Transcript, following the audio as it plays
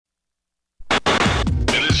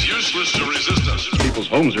useless to resist us. People's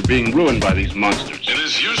homes are being ruined by these monsters. It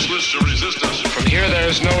is useless to resist us. From here, there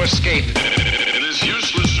is no escape. It is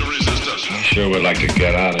useless to resist us. I sure would like to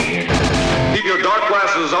get out of here. Keep your dark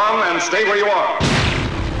glasses on and stay where you are.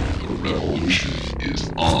 The revolution is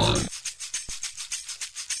on.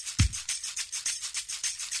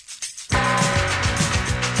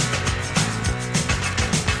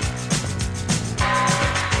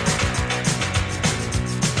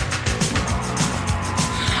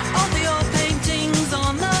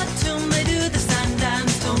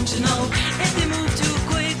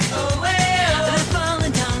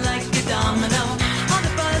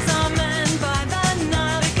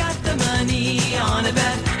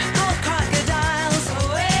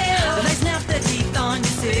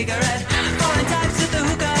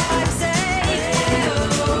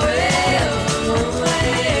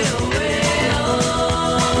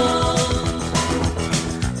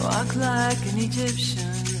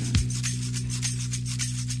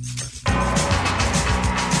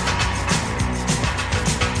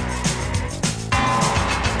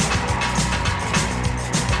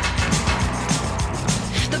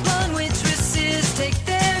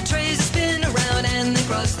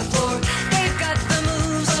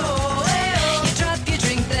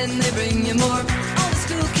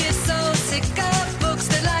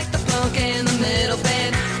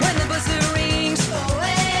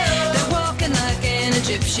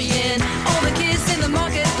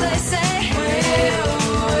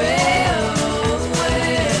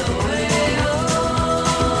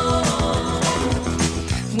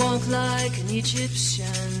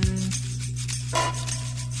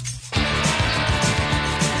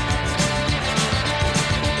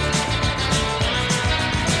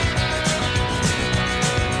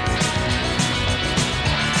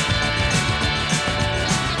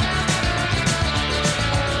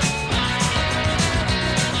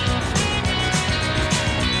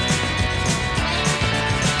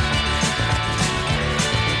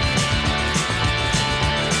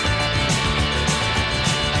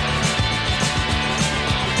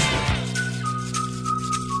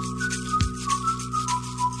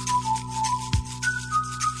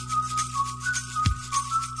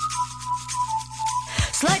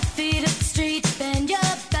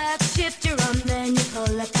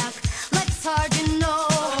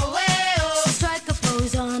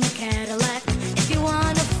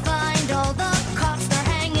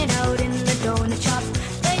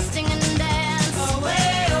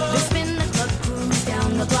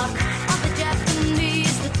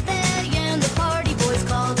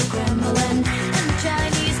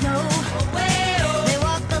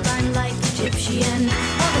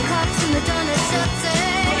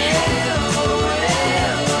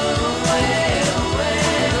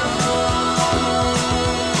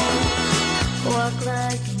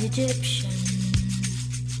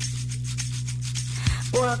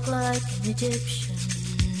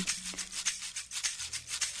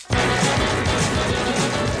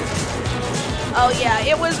 Oh yeah,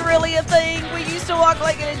 it was really a thing. We used to walk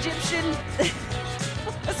like an Egyptian.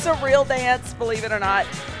 It's a real dance, believe it or not.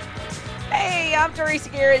 Hey, I'm Teresa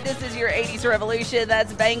Garrett. This is your 80s Revolution.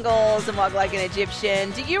 That's Bangles and Walk Like an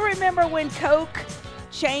Egyptian. Do you remember when Coke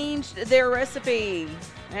changed their recipe?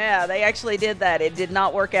 Yeah, they actually did that. It did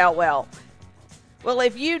not work out well. Well,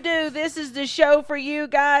 if you do, this is the show for you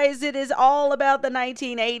guys. It is all about the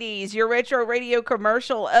 1980s. Your retro radio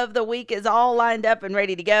commercial of the week is all lined up and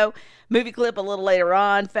ready to go. Movie clip a little later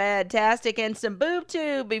on. Fantastic. And some boob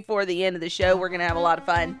tube before the end of the show. We're going to have a lot of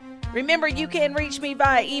fun. Remember, you can reach me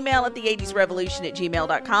via email at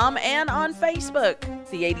the80srevolution@gmail.com and on Facebook,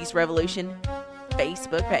 the 80s Revolution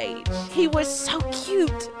Facebook page. He was so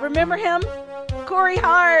cute. Remember him? Corey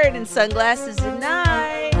Hart and Sunglasses at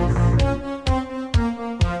Night.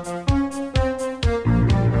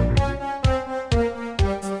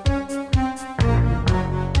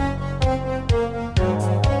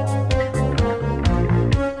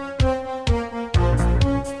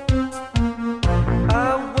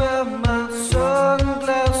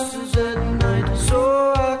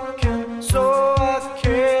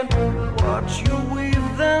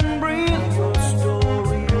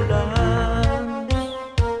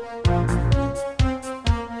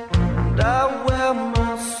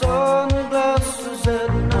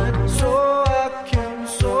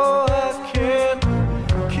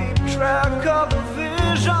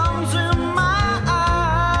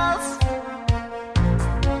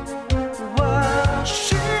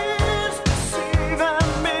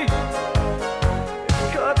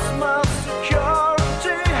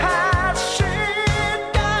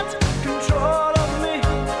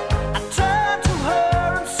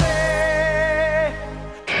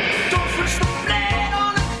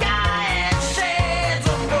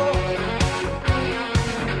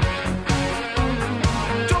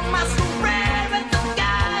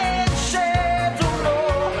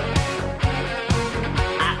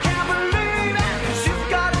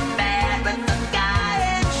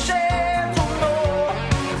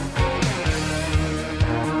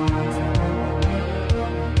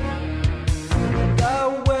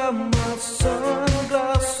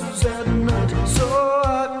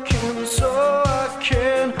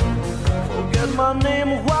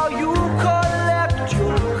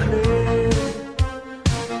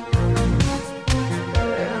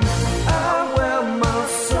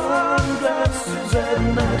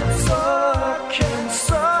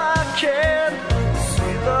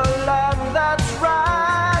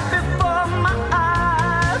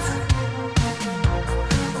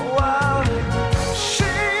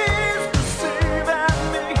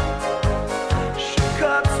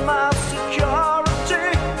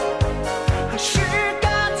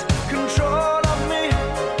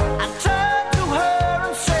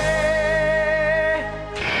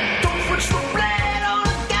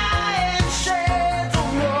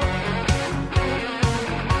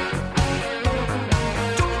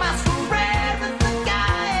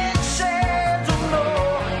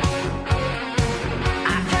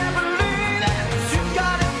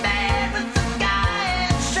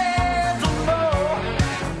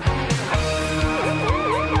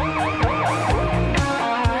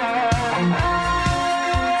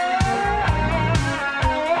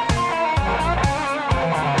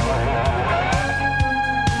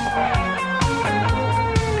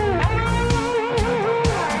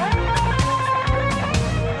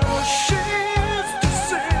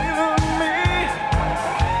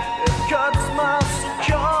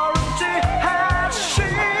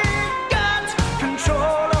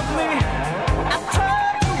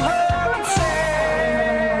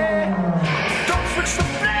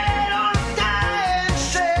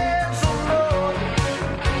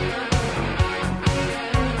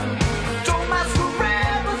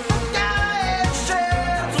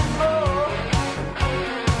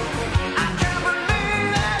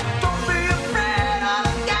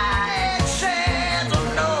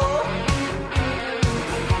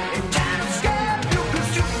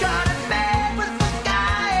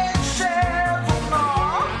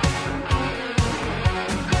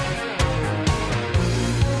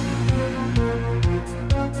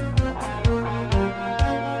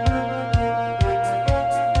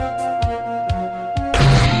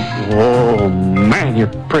 Oh, man, you're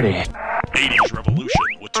pretty. 80s Revolution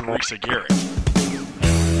with Teresa Garrett.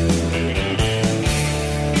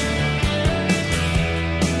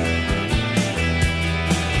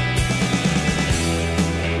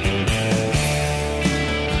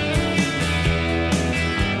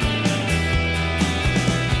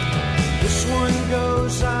 This one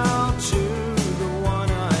goes out to the one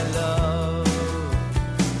I love.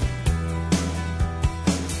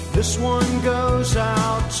 This one goes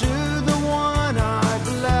out to the one I've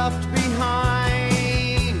left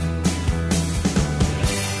behind.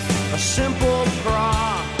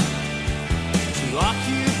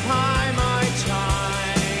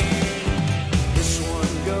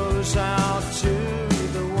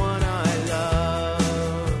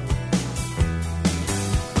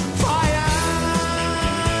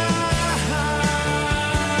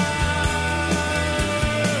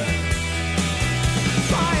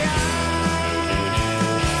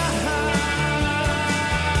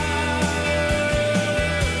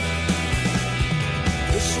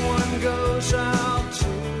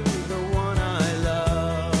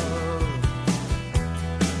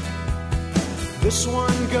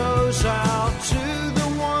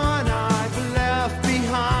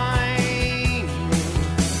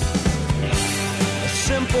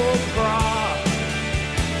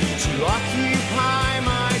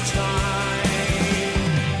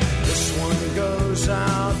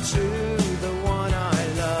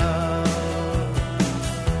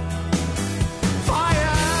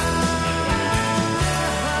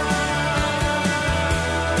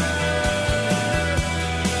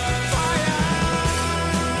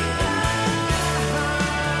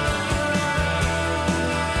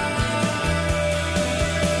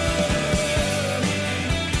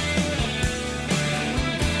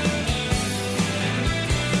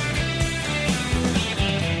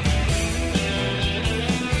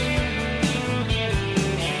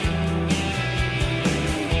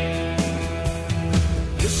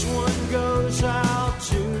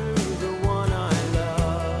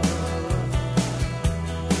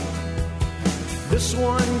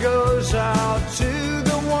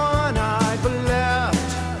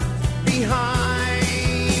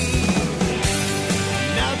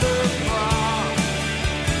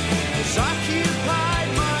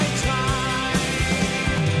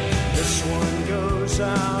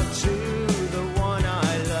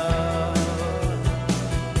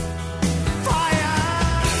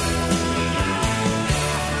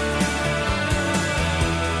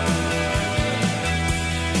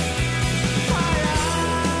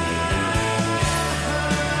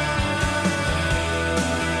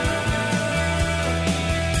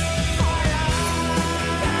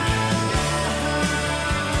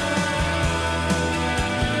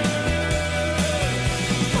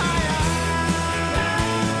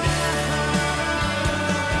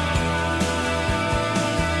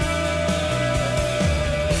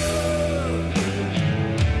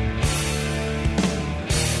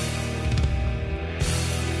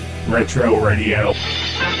 Retro Radio.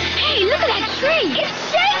 Hey, look at that tree! It's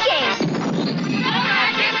shaking!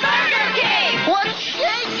 What's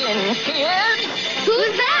shaking, kid?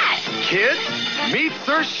 Who's that? Kids, meet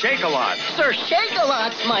Sir Shake-A-Lot. Sir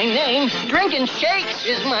Shake-A-Lot's my name. Drinking shakes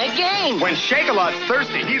is my game. When Shake-A-Lot's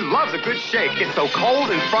thirsty, he loves a good shake. It's so cold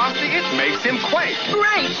and frosty, it makes him quake.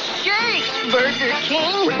 Great shakes, Burger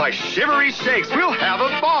King. With my shivery shakes, we'll have a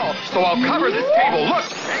ball. So I'll cover this table. Look,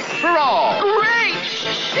 shakes for all. Great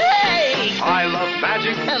shakes! I love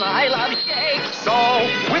magic. And I love shakes. So,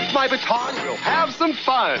 with my baton, we'll have some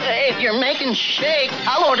fun. If you're making shakes,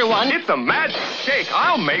 I'll order one. It's a magic shake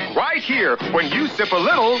I'll make right here. When you sip a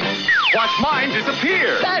little, watch mine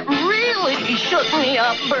disappear. That really shook me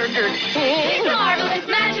up, Burger King. He's a marvelous,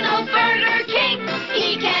 magical Burger King.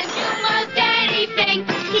 He can do most anything.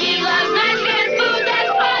 He loves magic and food that's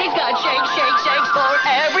fun. He's got shakes for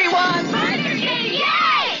everyone. Burger King,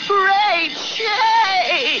 yay! Great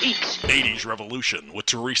shakes! 80s Revolution with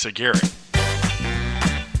Teresa Garrett.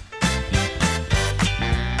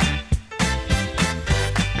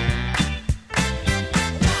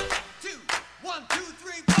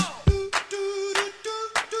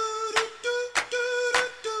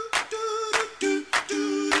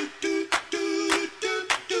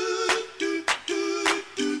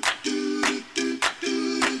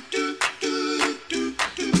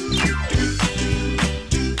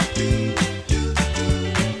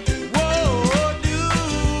 Whoa, do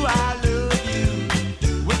I love you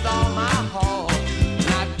with all my heart? And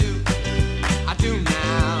I do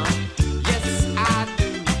now. Yes, I do.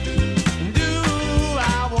 Do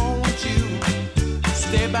I want you to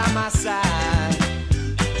stay by my side?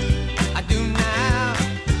 I do now.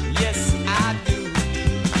 Yes, I do.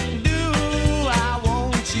 Do I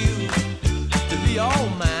want you to be all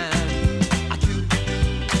mine?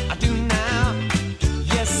 I do now.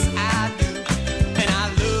 Yes, I do. And I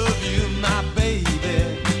love you, my baby.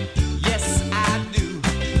 Yes, I do.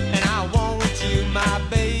 And I want you, my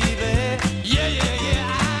baby. Yeah,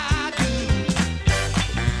 I do.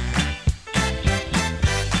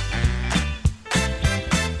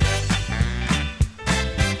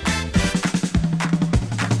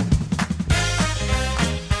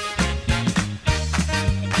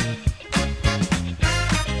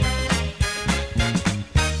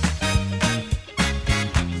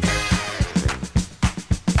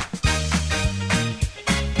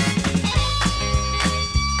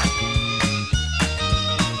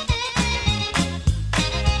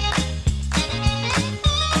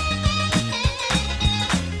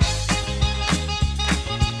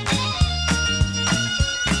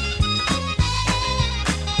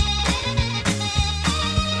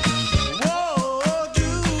 Whoa, do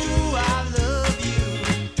I love you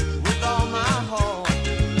with all my heart?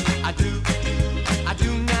 I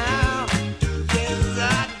do now. Yes, I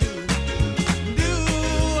do. Do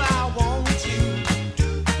I want you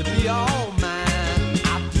to be all mine?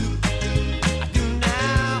 I do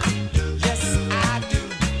now. Yes, I do.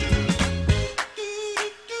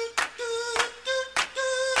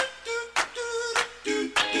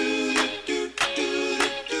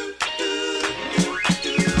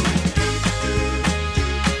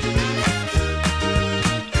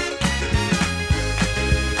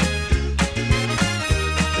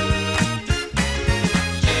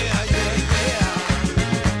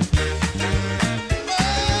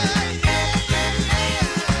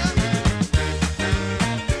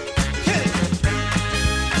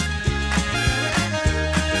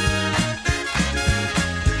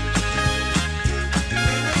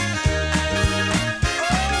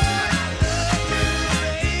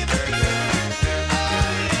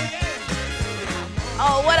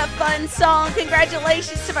 Oh, what a fun song.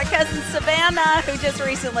 Congratulations to my cousin Savannah, who just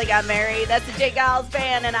recently got married. That's the Jake Giles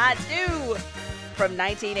Band, and I Do from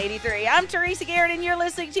 1983. I'm Teresa Garrett, and you're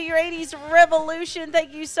listening to your 80s Revolution.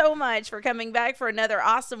 Thank you so much for coming back for another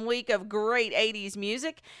awesome week of great 80s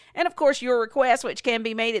music. And, of course, your requests, which can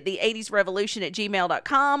be made at the 80s Revolution at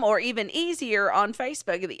gmail.com, or even easier on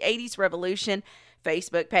Facebook at the 80s Revolution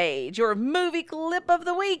Facebook page. Your movie clip of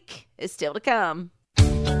the week is still to come.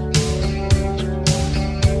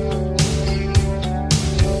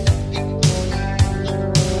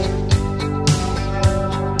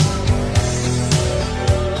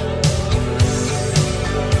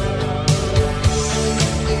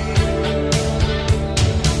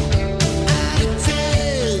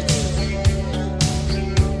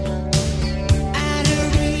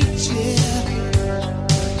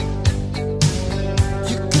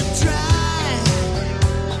 You could try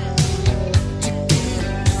to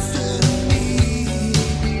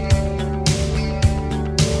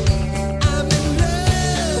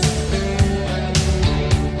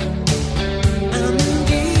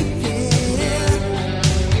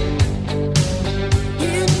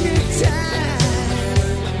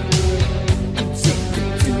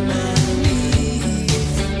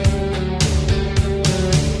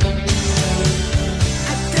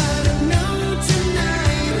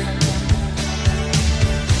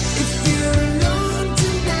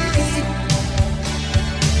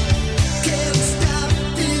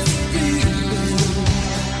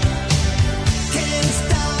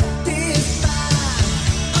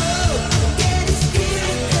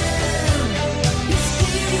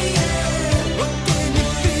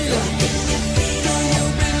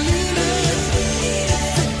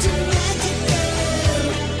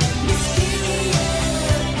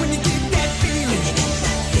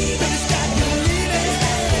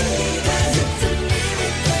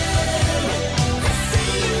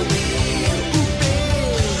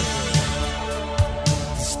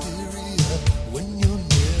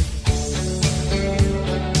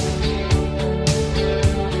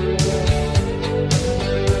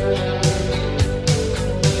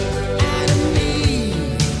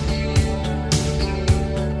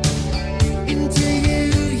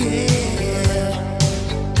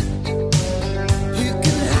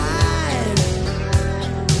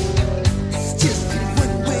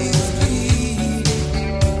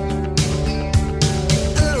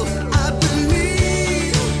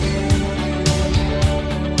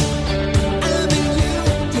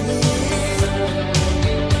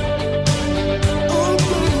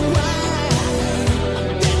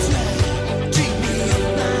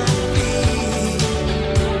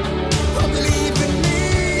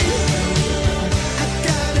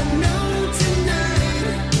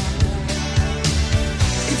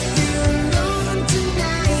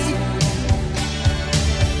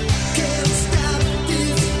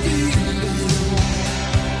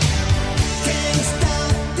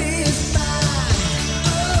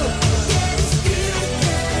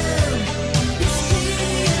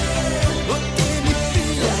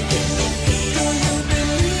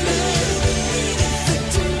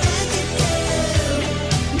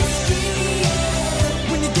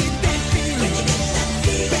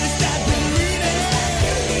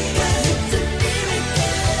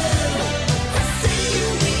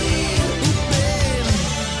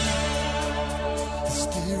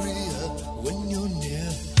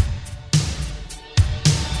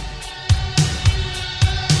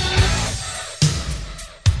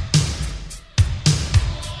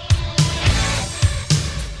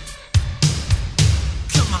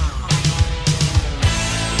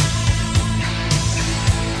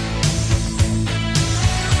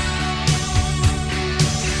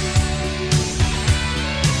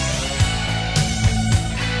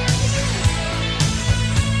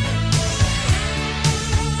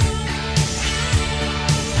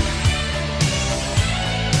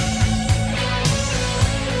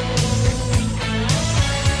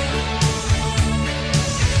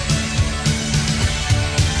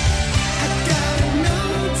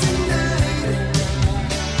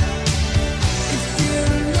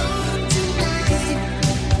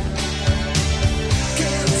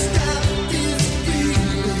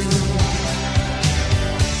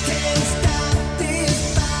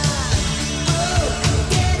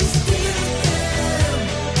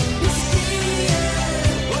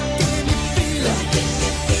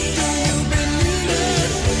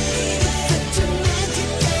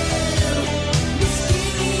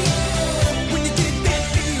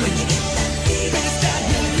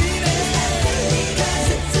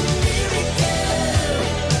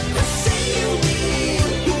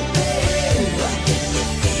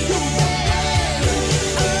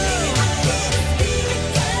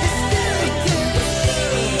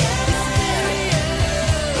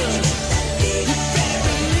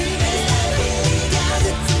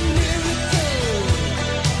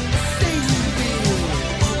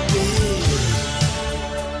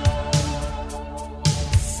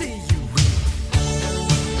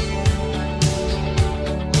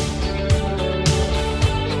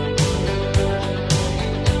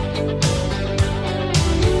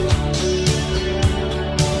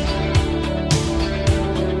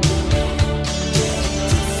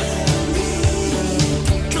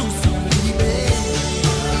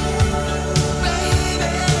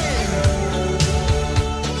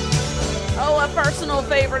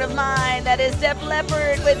favorite of mine. That is Def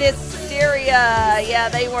Leppard with Hysteria. Yeah,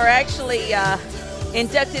 they were actually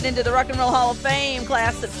inducted into the Rock and Roll Hall of Fame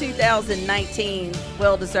class of 2019.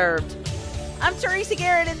 Well deserved. I'm Teresa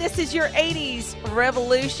Garrett, and this is your 80s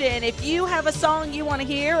Revolution. If you have a song you want to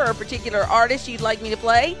hear or a particular artist you'd like me to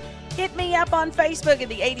play, hit me up on Facebook at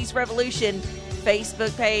the 80s Revolution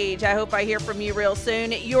Facebook page. I hope I hear from you real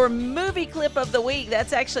soon. Your movie clip of the week,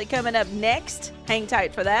 that's actually coming up next. Hang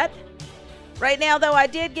tight for that. Right now, though, I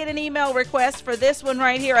did get an email request for this one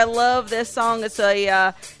right here. I love this song. It's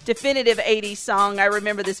a definitive 80s song. I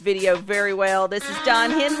remember this video very well. This is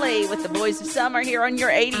Don Henley with the Boys of Summer here on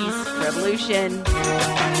your 80s Revolution.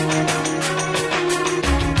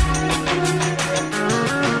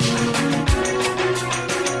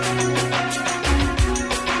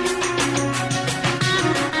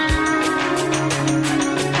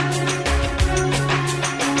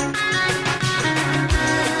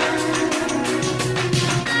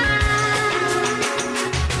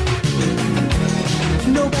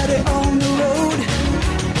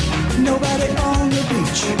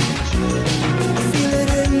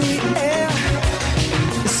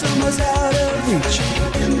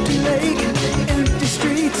 Empty lake, empty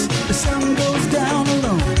streets, the sun goes down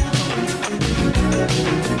alone.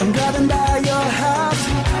 I'm driving by your house,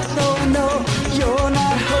 though I know you're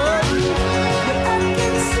not home. But I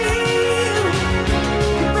can see you,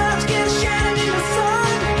 your brown skin shining in the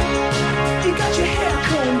sun. You got your hair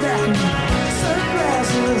combed back and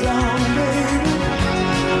sunglasses on, baby.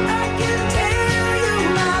 I can tell you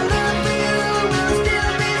my love for you will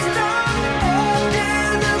still be strong after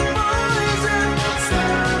the boys of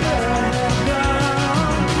summer have gone.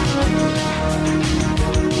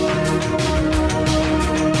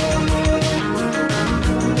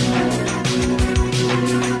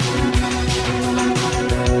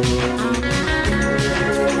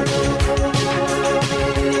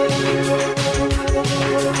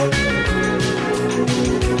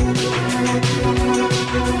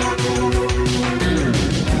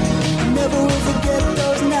 Never will forget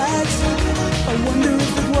those nights. I wonder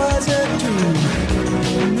if it was a dream.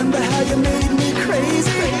 Remember how you made me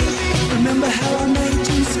crazy? Remember how I made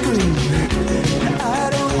you scream? Now I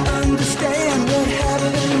don't understand what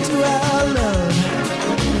happened to our love.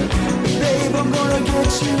 But babe, I'm gonna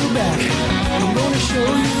get you back. I'm gonna show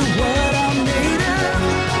you what I'm made of.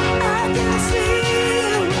 I can see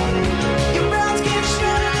you, your brown skin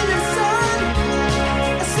shining in the sun.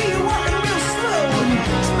 I see you walking real slow and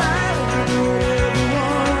smiling at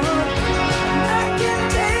everyone. I can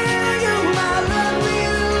tell you my love for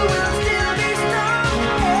you will still be strong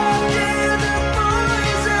after the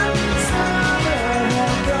boys of summer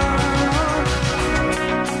have gone.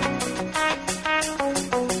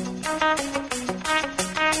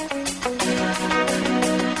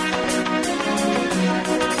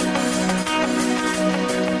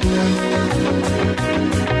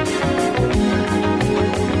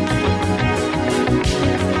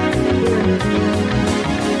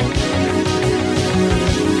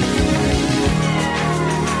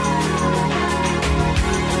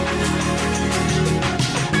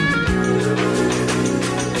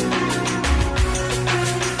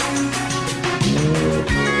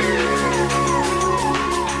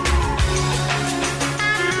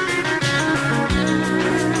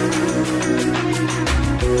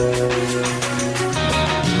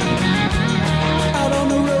 Out on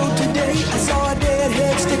the road today, I saw a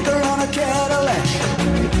deadhead sticker on a Cadillac.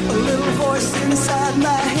 A little voice inside my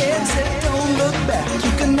head said, don't look back,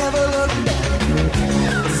 you can never look back.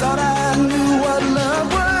 Thought I knew what love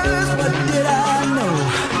was, what did I know?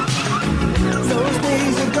 Those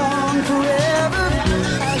days are gone forever,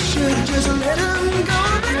 I should just let them go.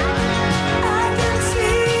 But I can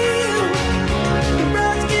see you, your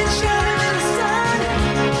brown skin shining in the sun.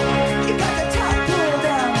 You got the top pulled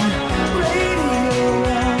down, radio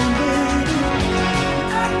on, baby.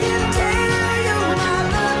 I can tell you my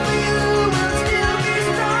love for you will still be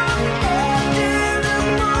strong after the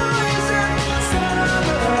boys of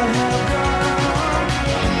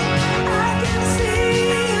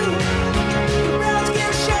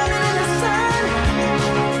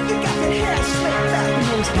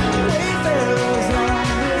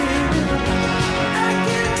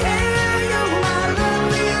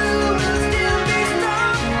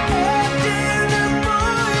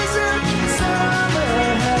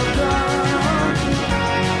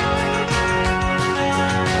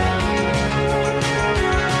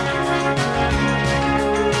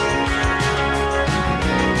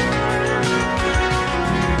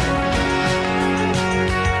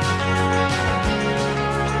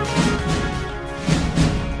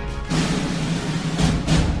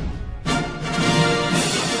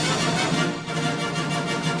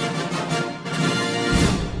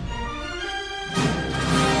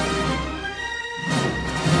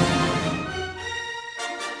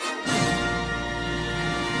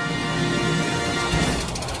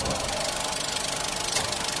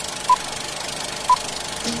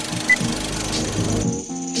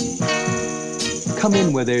Come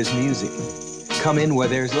in where there's music. Come in where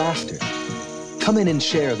there's laughter. Come in and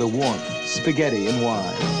share the warmth, spaghetti and wine.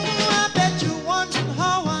 I bet you wondering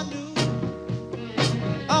how I knew.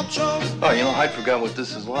 Oh, you know, I'd forgot what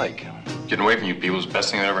this is like. Getting away from you people is the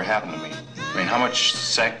best thing that ever happened to me. I mean, how much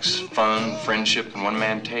sex, fun, friendship can one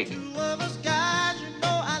man take?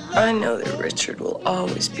 I know that Richard will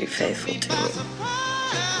always be faithful to me.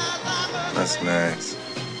 That's nice.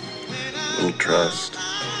 A little trust.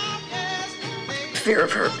 Fear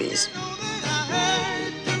of herpes.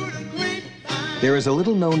 There is a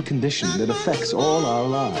little-known condition that affects all our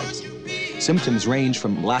lives. Symptoms range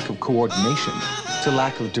from lack of coordination to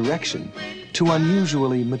lack of direction to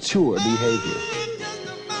unusually mature behavior.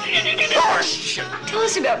 Tell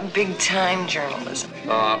us about big-time journalism.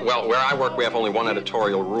 Well, where I work, we have only one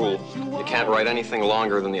editorial rule. You can't write anything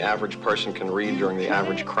longer than the average person can read during the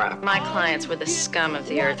average crap. My clients were the scum of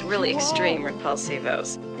the earth, really extreme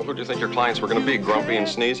repulsivos. Well, who do you think your clients were going to be, grumpy and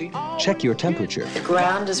sneezy? Check your temperature. The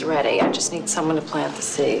ground is ready. I just need someone to plant the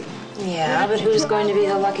seed. Yeah, but who's going to be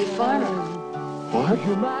the lucky farmer? What?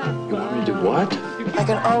 You want me to do what? I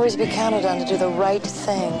can always be counted on to do the right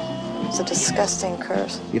thing. It's a disgusting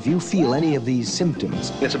curse. If you feel any of these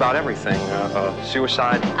symptoms, it's about everything.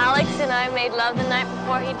 Suicide. Alex and I made love the night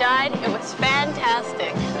before he died. It was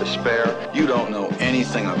fantastic. Despair. You don't know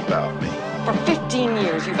anything about me. For 15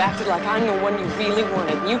 years, you've acted like I'm the one you really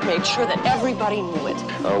wanted. You've made sure that everybody knew it.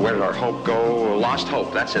 Where did our hope go? Lost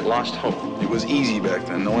hope. That's it, lost hope. It was easy back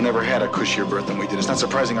then. No one ever had a cushier birth than we did. It's not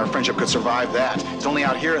surprising our friendship could survive that. It's only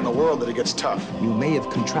out here in the world that it gets tough. You may have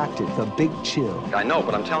contracted the big chill. I know,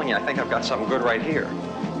 but I'm telling you, I think I've got something good right here.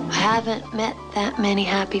 I haven't met that many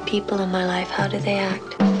happy people in my life. How do they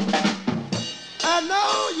act? I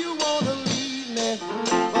know you want to leave me,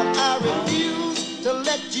 but I refuse to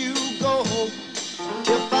let you go.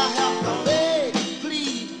 If I have to beg,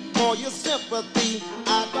 plead for your sympathy,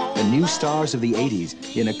 I don't. The new stars of the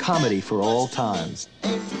 80s in a comedy for all times.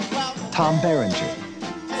 Tom Berenger,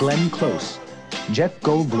 Glenn Close, Jeff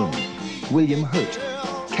Goldblum, William Hurt,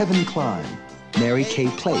 Kevin Kline, Mary Kay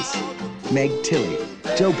Place, Meg Tilly,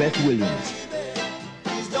 Jo Beth Williams,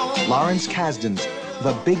 Lawrence Kasdan's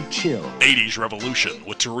The Big Chill. 80s Revolution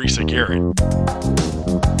with Teresa Garrett.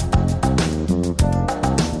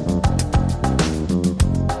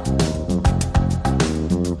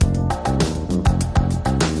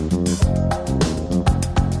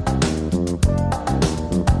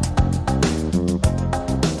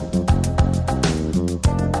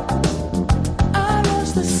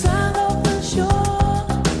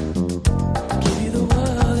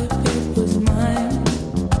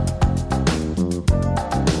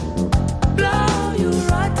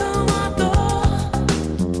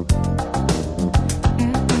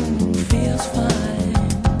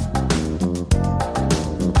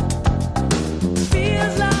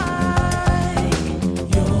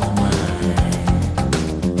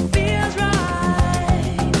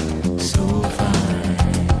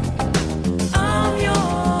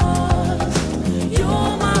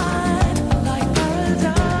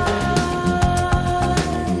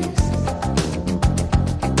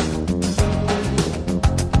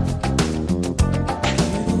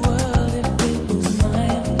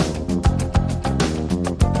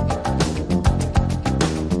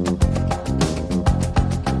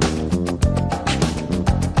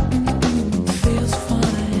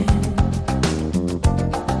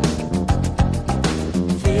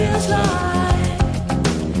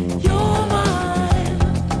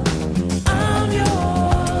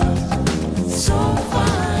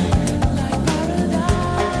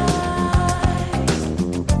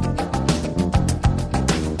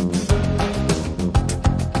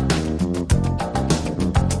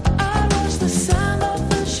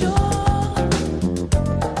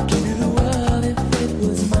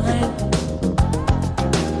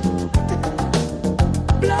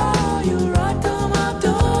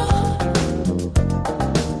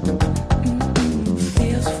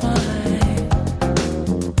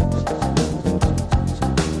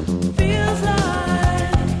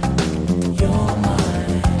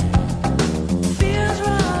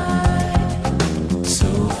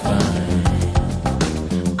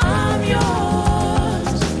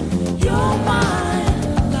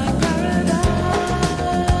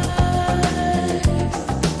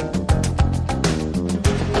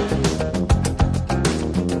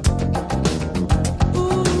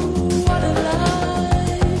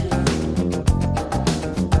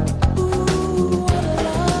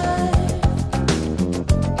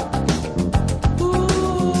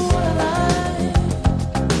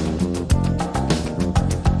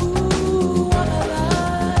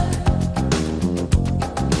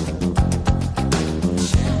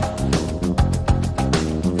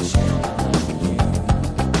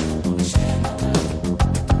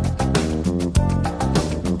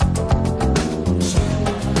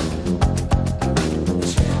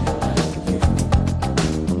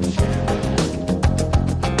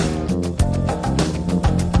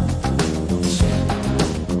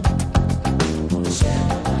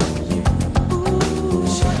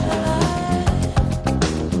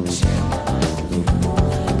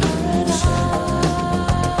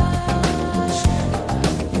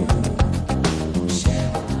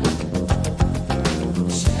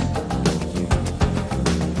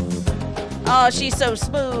 Oh, she's so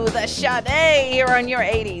smooth. Sade here on your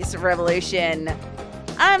 80s Revolution.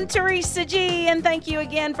 I'm Teresa G, and thank you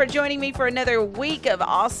again for joining me for another week of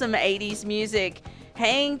awesome 80s music.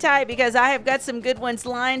 Hang tight because I have got some good ones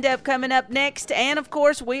lined up coming up next. And, of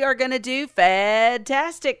course, we are going to do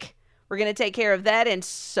Fantastic. We're going to take care of that and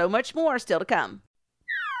so much more still to come.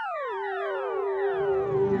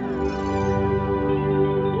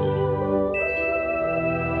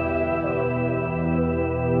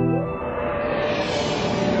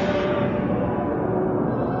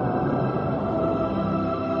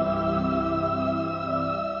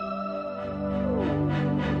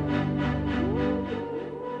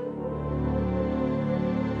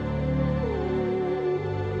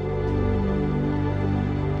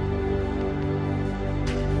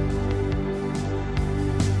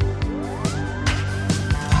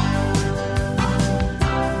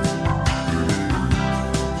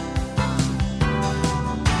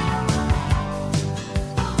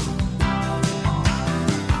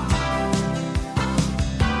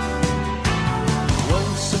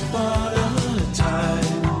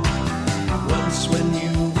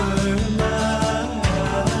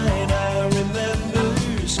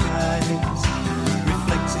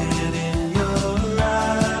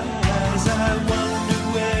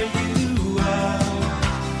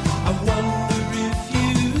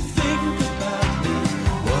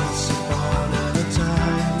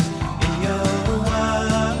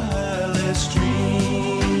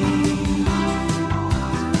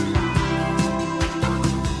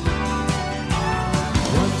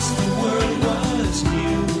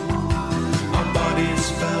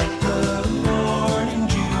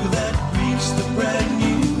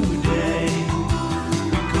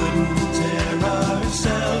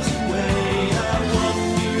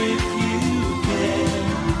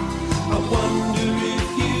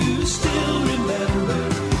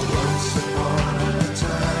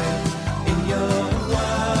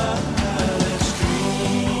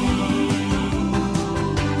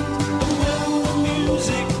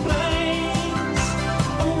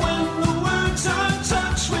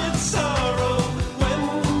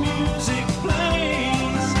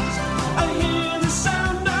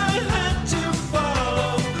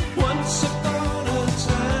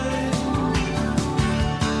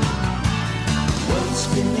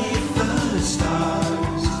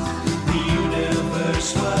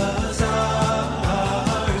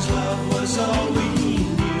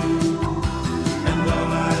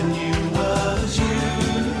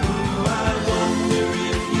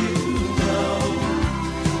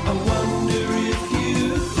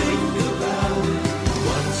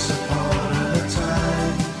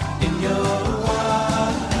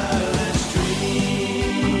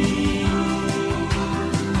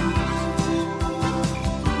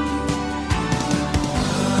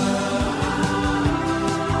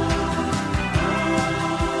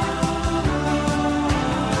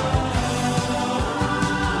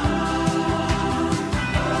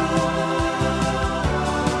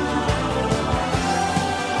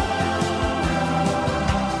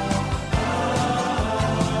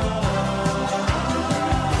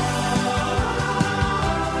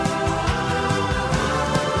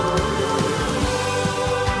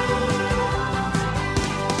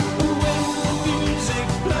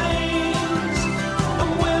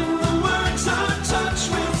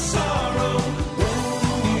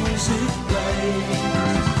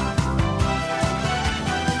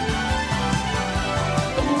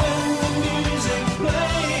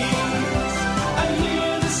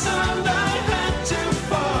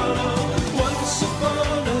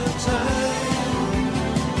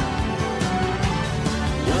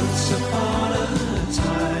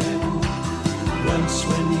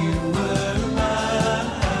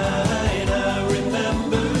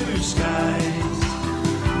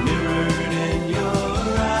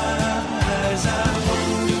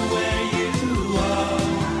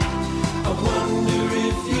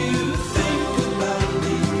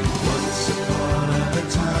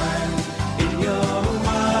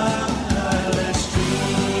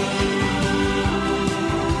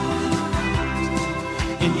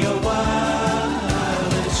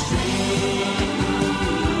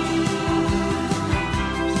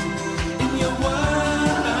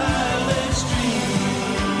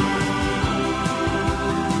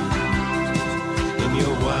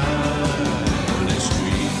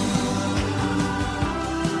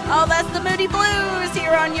 Oh, that's the Moody Blues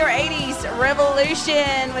here on your 80s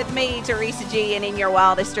Revolution with me, Teresa G, and In Your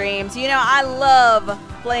Wildest Dreams. You know, I love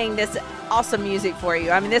playing this awesome music for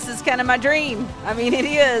you. I mean, this is kind of my dream. I mean, it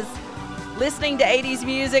is. listening to 80s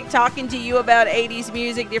music, talking to you about 80s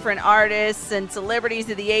music, different artists and celebrities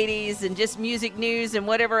of the 80s, and just music news and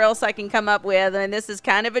whatever else I can come up with. And this is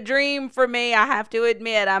kind of a dream for me. I have to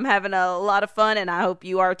admit, I'm having a lot of fun, and I hope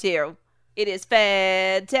you are too. It is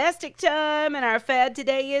fantastic time, and our fad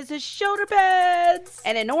today is shoulder pads.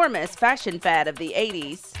 An enormous fashion fad of the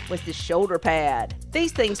 80s was the shoulder pad.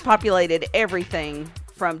 These things populated everything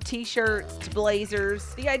from t-shirts to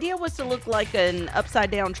blazers. The idea was to look like an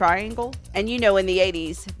upside-down triangle. And you know, in the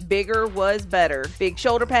 80s, bigger was better. Big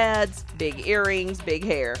shoulder pads, big earrings, big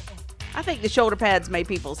hair. I think the shoulder pads made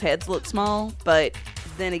people's heads look small, but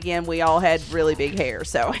then again, we all had really big hair,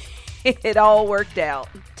 so it all worked out.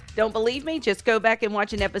 Don't believe me? Just go back and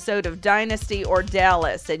watch an episode of Dynasty or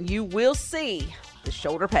Dallas, and you will see the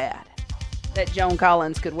shoulder pad. That Joan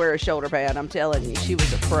Collins could wear a shoulder pad, I'm telling you, she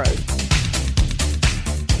was a pro.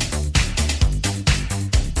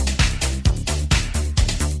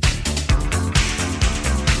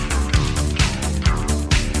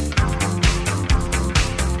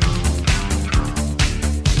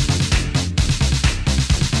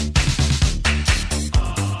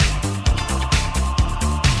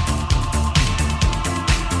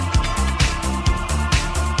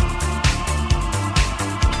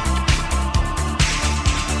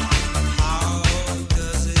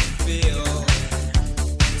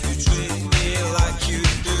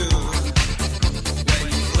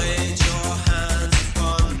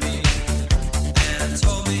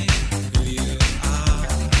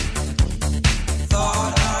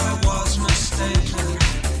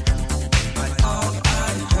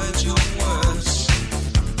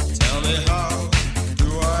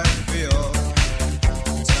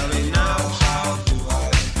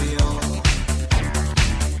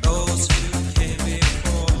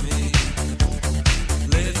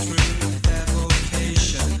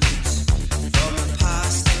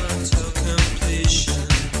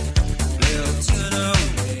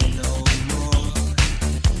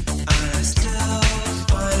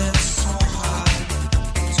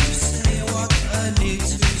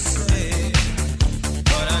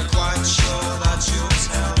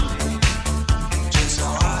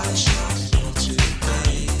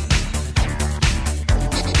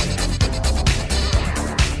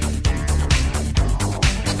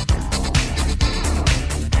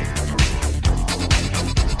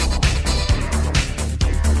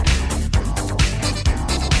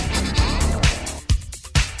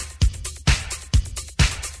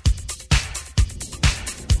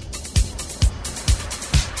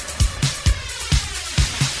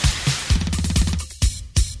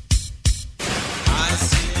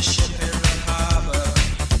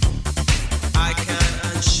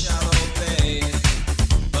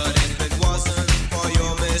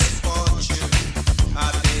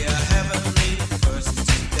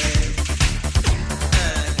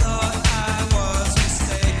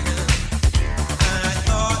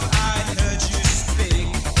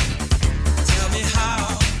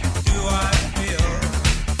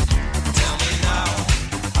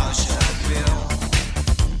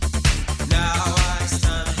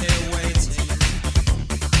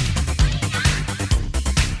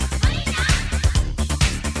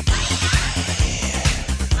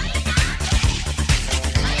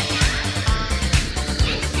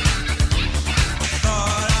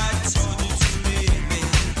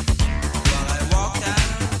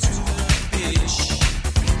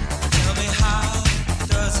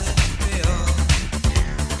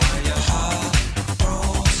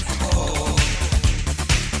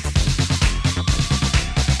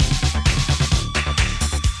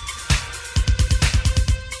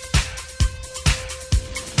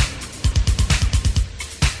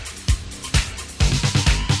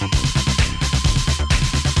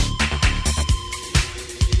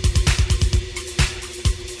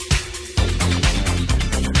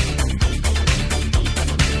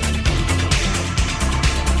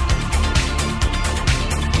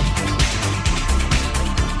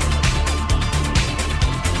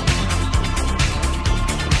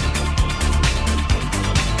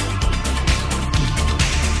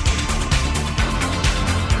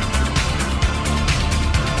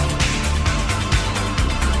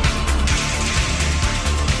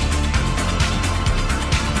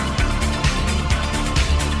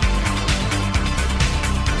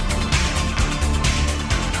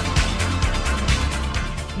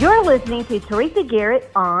 You're listening to Teresa Garrett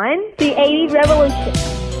on The 80s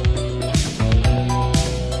Revolution.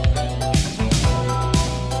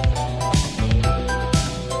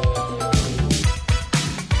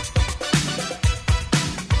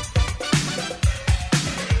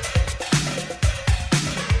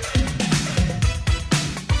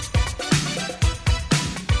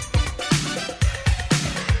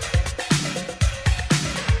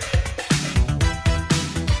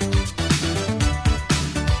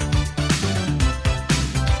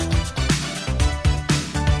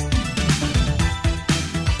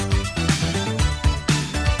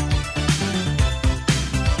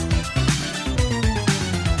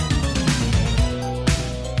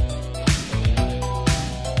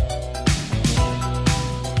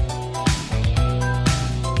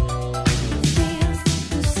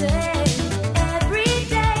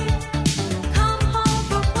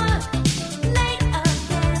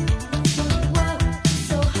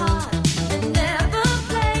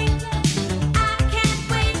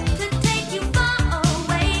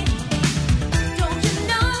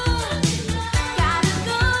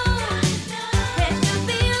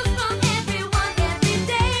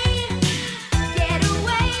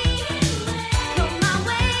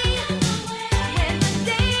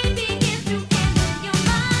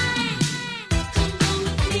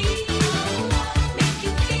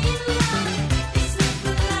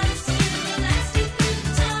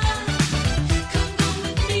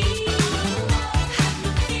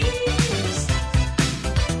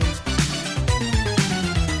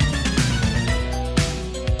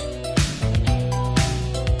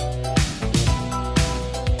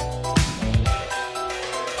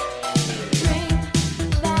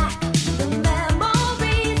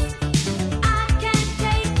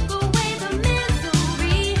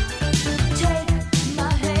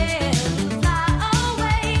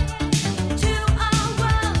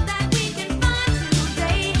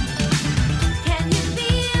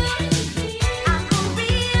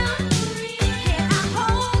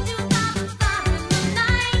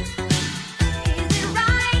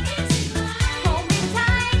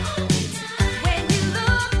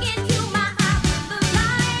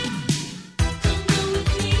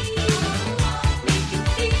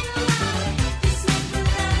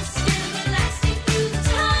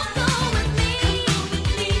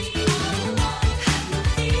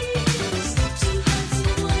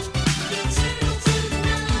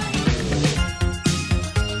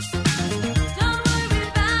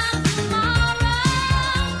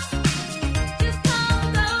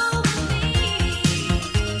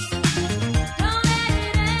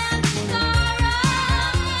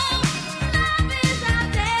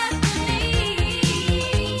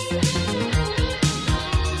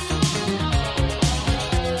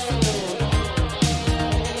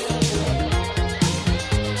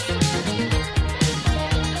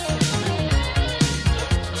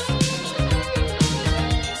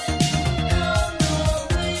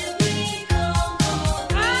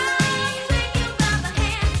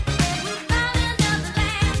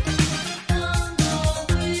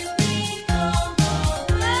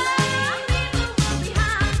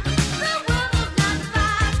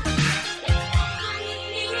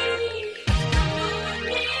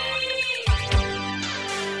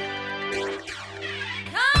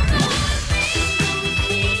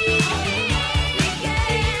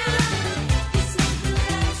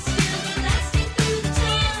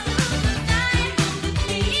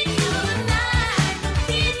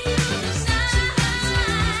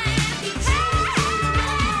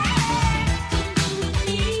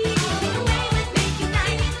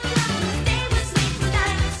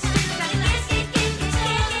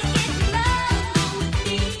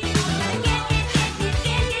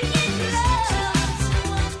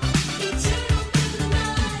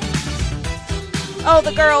 Oh,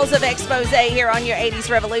 the girls of Expose here on your 80s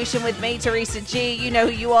Revolution with me, Teresa G. You know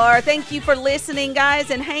who you are. Thank you for listening,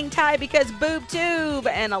 guys, and hang tight because Boob Tube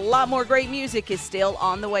and a lot more great music is still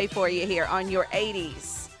on the way for you here on your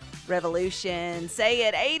 80s Revolution. Say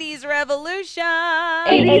it, 80s Revolution.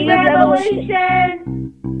 80s Revolution.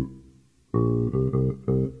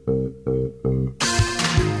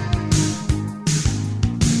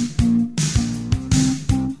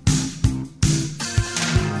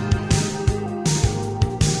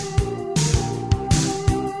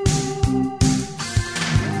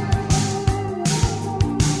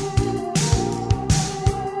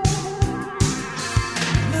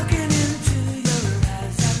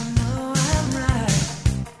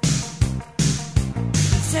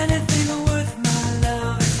 Anything worth my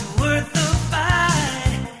love is worth the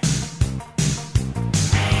fight.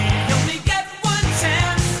 You only get one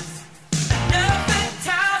chance, nothing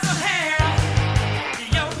ties on hand.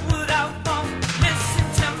 You're what I want, listen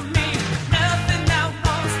to me, nothing I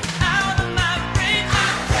want out of my reach.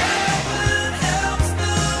 Heaven helps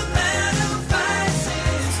the man who fights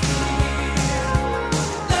his fear.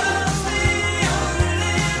 Love's the only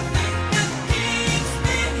thing that keeps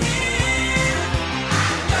me here.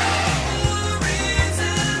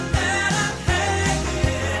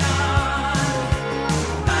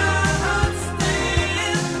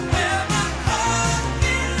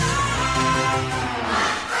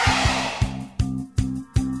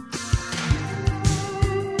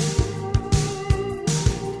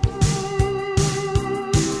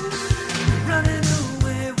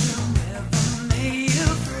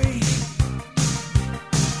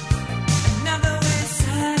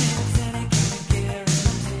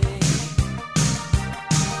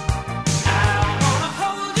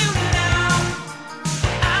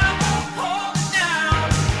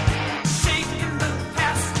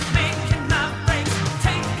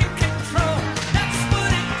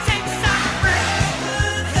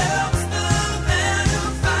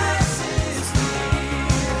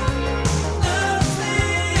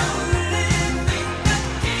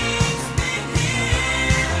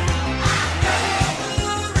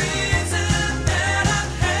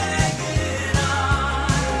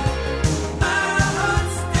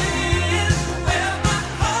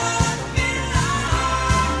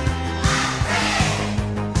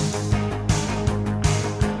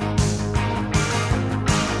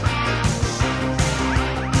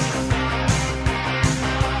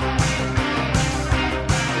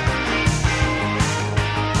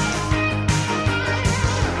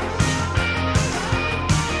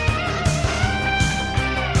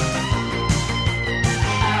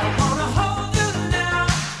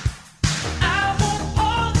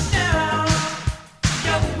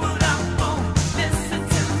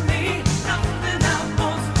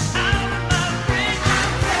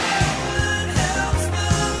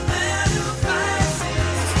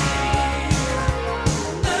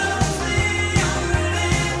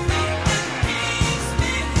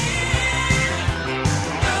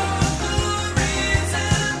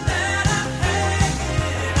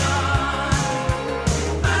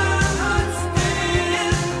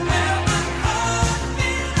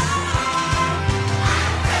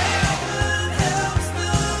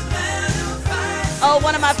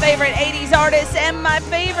 One of my favorite 80s artists and my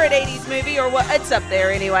favorite 80s movie, or what, it's up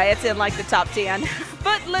there anyway. It's in like the top 10.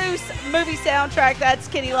 Footloose movie soundtrack. That's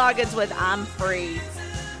Kenny Loggins with I'm Free.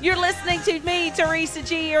 You're listening to me, Teresa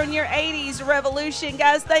G, here on your 80s Revolution.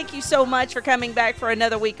 Guys, thank you so much for coming back for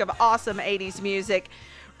another week of awesome 80s music.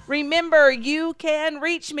 Remember, you can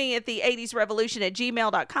reach me at the 80srevolution at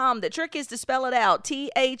gmail.com. The trick is to spell it out,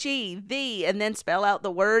 T-H-E, the, and then spell out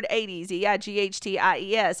the word 80s,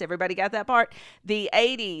 E-I-G-H-T-I-E-S. Everybody got that part? The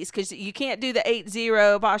 80s, because you can't do the 80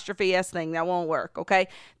 apostrophe S thing. That won't work, okay?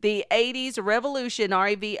 The 80s Revolution,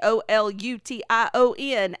 R-E-V-O-L-U-T-I-O-N,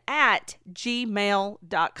 at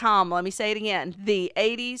gmail.com. Let me say it again. The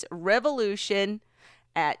 80s Revolution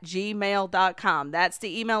at gmail.com. That's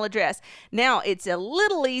the email address. Now, it's a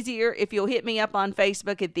little easier if you'll hit me up on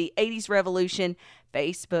Facebook at the 80s Revolution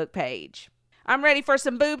Facebook page. I'm ready for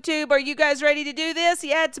some Boob Tube. Are you guys ready to do this?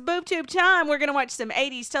 Yeah, it's Boob Tube time. We're going to watch some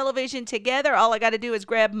 80s television together. All I got to do is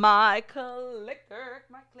grab my clicker,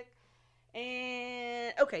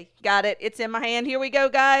 and okay, got it. It's in my hand. Here we go,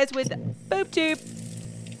 guys, with Boob Tube.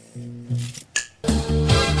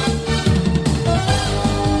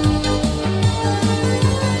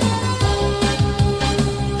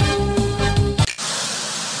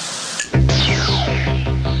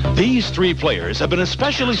 These three players have been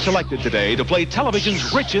especially selected today to play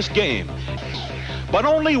television's richest game. But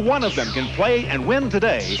only one of them can play and win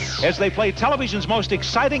today as they play television's most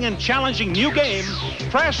exciting and challenging new game,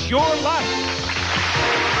 Press Your Luck.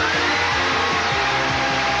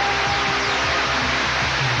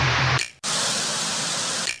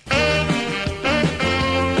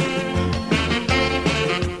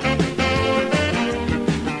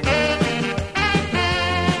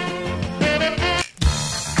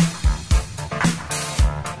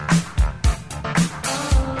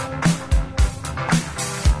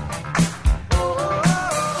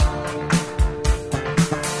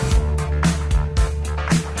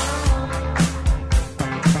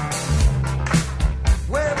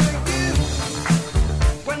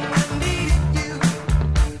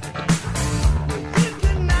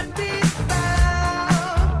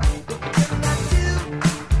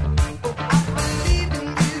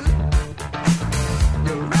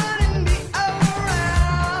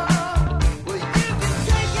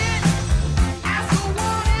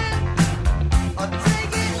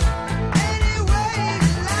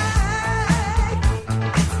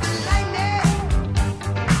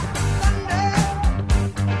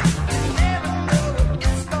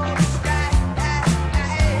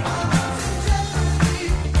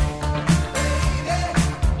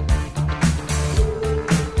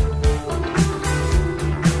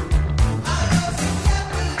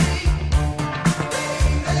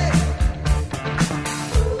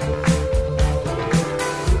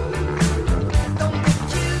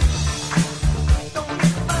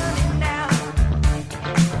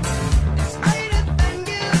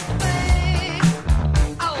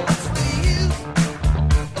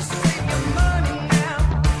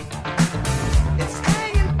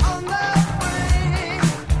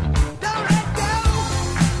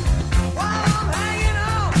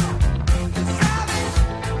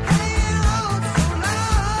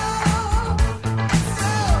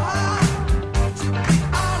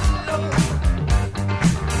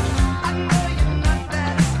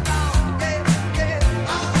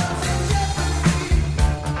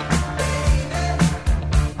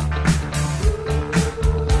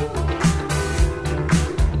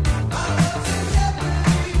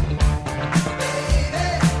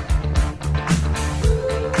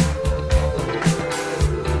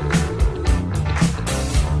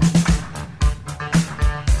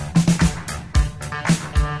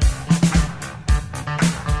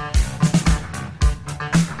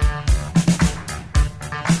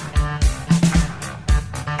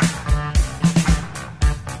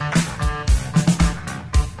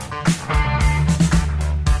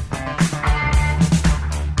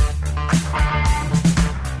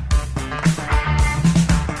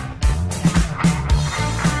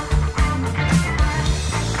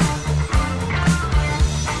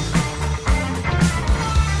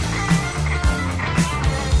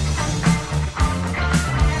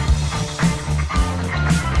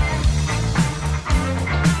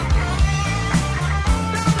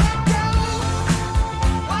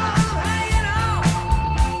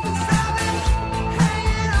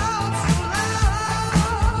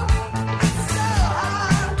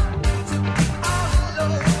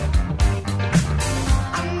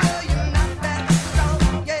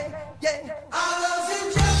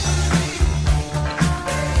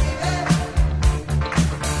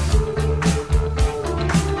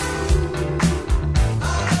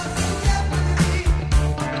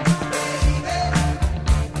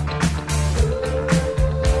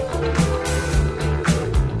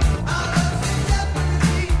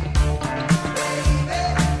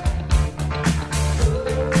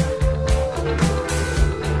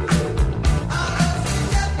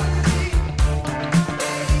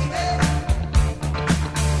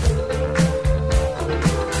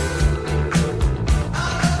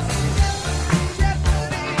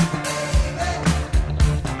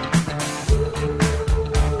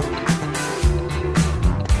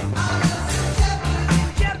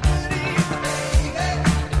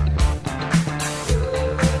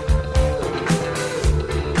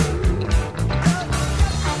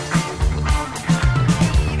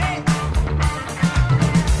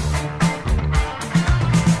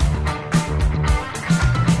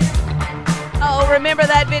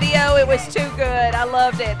 remember that video. It was too good. I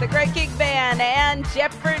loved it. The Great King Band and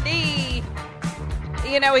Jeopardy.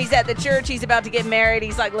 You know, he's at the church. He's about to get married.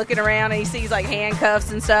 He's like looking around and he sees like handcuffs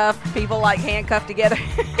and stuff. People like handcuffed together.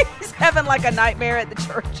 He's having like a nightmare at the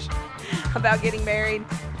church about getting married.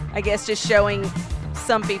 I guess just showing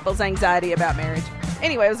some people's anxiety about marriage.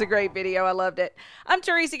 Anyway, it was a great video. I loved it. I'm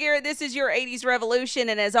Teresa Garrett. This is your 80s Revolution.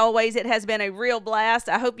 And as always, it has been a real blast.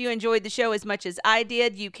 I hope you enjoyed the show as much as I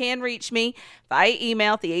did. You can reach me via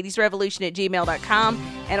email at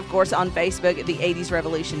the80srevolution@gmail.com. And, of course, on Facebook at the 80s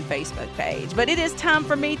Revolution Facebook page. But it is time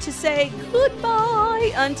for me to say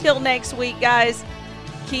goodbye. Until next week, guys.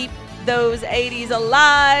 Keep those 80s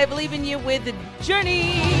alive. Leaving you with the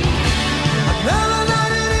Journey.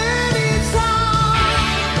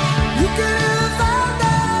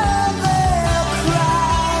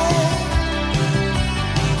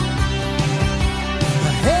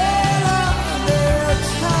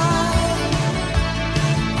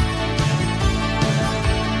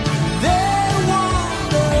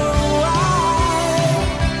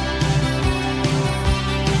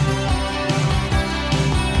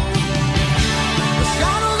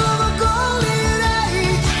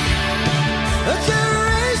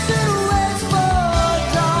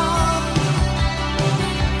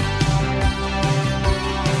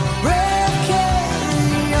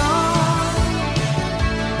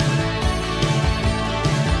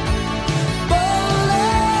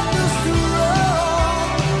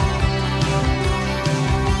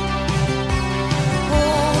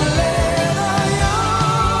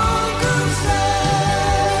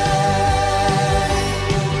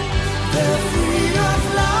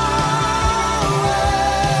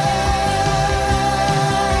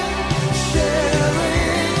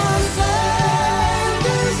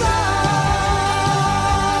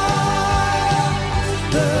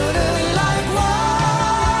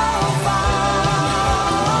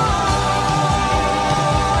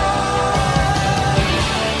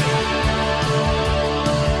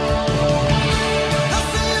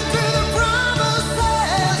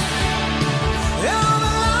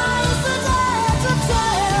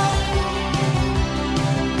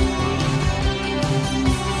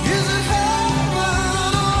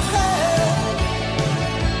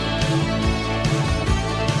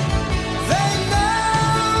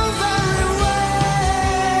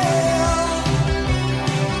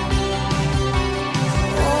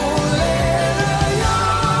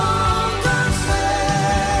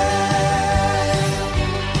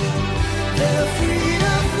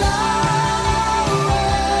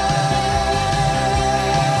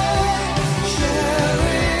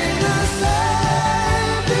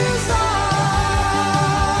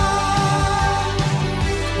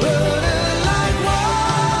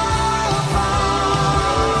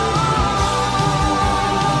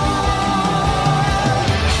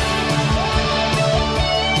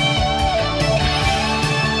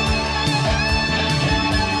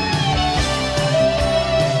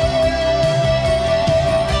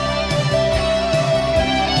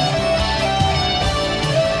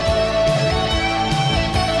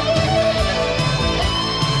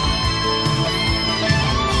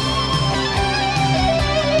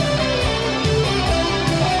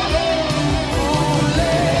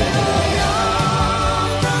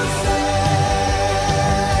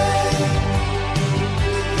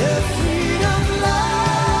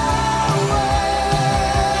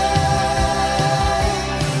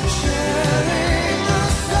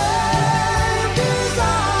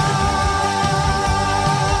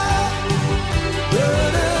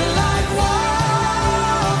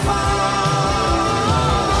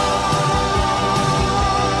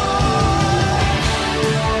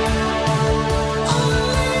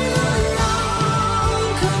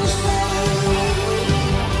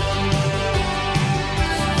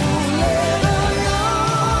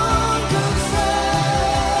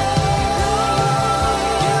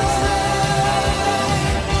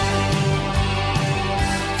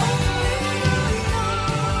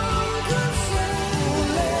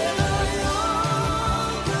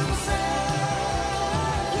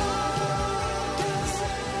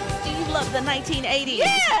 The 1980s.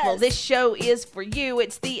 Yes! Well, this show is for you.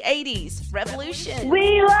 It's the 80s Revolution.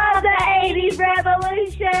 We love the 80s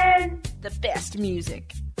Revolution. The best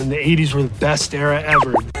music. And the 80s were the best era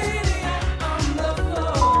ever.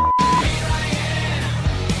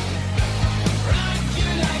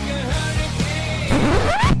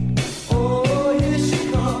 Oh, here she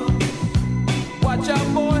comes. Watch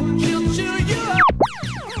out, boy, she'll chew you up.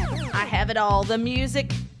 I have it all. The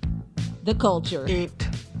music, the culture. Eat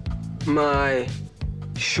my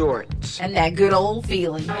shorts. And that good old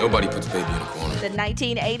feeling. Nobody puts baby in a corner. The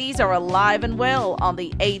 1980s are alive and well on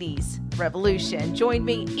the 80s Revolution. Join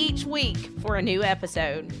me each week for a new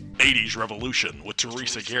episode. 80s Revolution with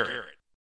Teresa Garrett.